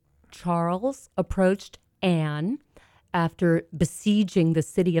Charles approached Anne after besieging the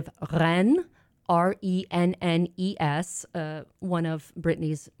city of Rennes, Rennes, one of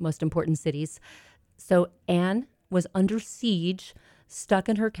Brittany's most important cities. So Anne was under siege, stuck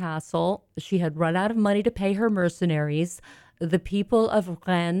in her castle. She had run out of money to pay her mercenaries. The people of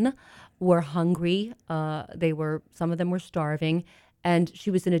Rennes were hungry. Some of them were starving, and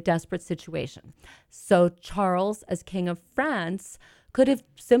she was in a desperate situation. So Charles, as King of France, could have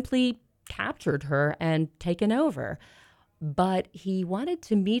simply captured her and taken over. But he wanted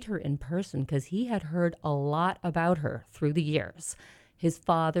to meet her in person because he had heard a lot about her through the years. His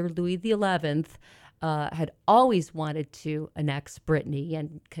father, Louis XI, had always wanted to annex Brittany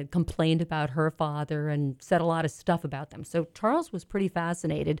and had complained about her father and said a lot of stuff about them. So Charles was pretty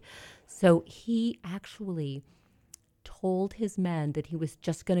fascinated. So he actually told his men that he was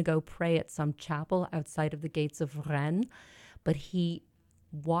just going to go pray at some chapel outside of the gates of Rennes, but he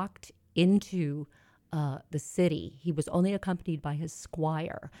walked into the city. He was only accompanied by his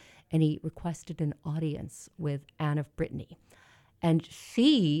squire, and he requested an audience with Anne of Brittany. And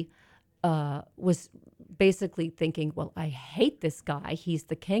she was basically thinking, well, I hate this guy. He's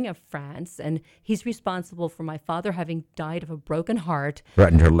the king of France, and he's responsible for my father having died of a broken heart.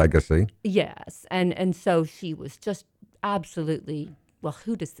 Threatened her legacy. Yes. And so she was just absolutely, well,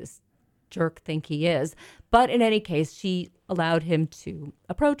 who does this jerk think he is? But in any case, she allowed him to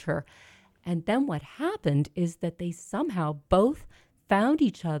approach her. And then what happened is that they somehow both found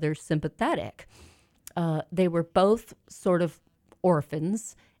each other sympathetic. They were both sort of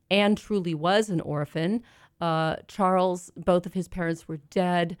orphans. Anne truly was an orphan. Charles, both of his parents were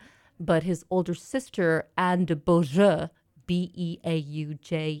dead, but his older sister, Anne de Beaujeu, Beaujeu,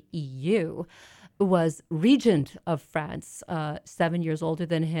 was regent of France, 7 years older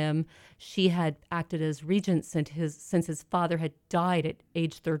than him. She had acted as regent since his father had died at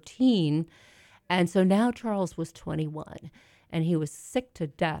age 13. And so now Charles was 21, and he was sick to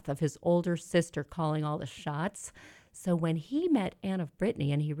death of his older sister calling all the shots. So when he met Anne of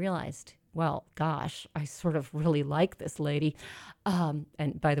Brittany and he realized, well, gosh, I sort of really like this lady. And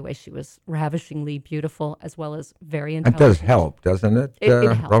by the way, she was ravishingly beautiful as well as very That intelligent. does help, doesn't it, It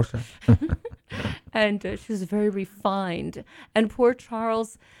helped. Rozsa? And she was very refined. And poor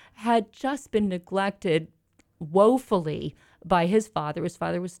Charles had just been neglected woefully by his father. His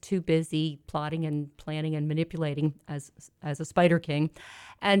father was too busy plotting and planning and manipulating as a spider king.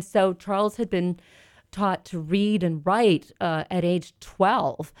 And so Charles had been taught to read and write at age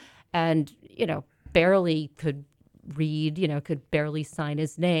 12 and, barely could read, could barely sign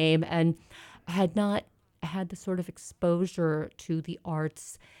his name, and had not had the sort of exposure to the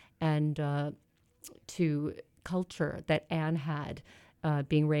arts and to culture that Anne had,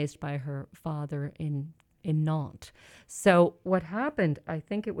 being raised by her father in Nantes. So what happened, I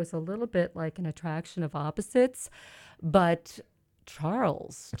think it was a little bit like an attraction of opposites, but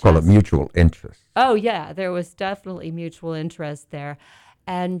Charles. I call it mutual interest. Oh, yeah, there was definitely mutual interest there.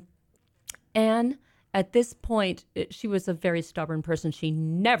 And Anne, at this point, she was a very stubborn person. She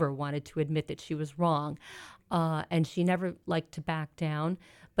never wanted to admit that she was wrong, and she never liked to back down.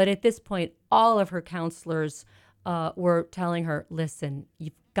 But at this point, all of her counselors were telling her, listen,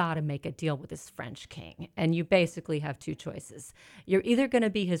 you've got to make a deal with this French king, and you basically have two choices. You're either going to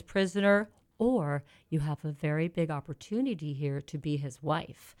be his prisoner, or you have a very big opportunity here to be his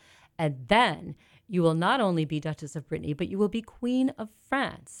wife. And then you will not only be Duchess of Brittany, but you will be Queen of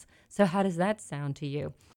France. So how does that sound to you?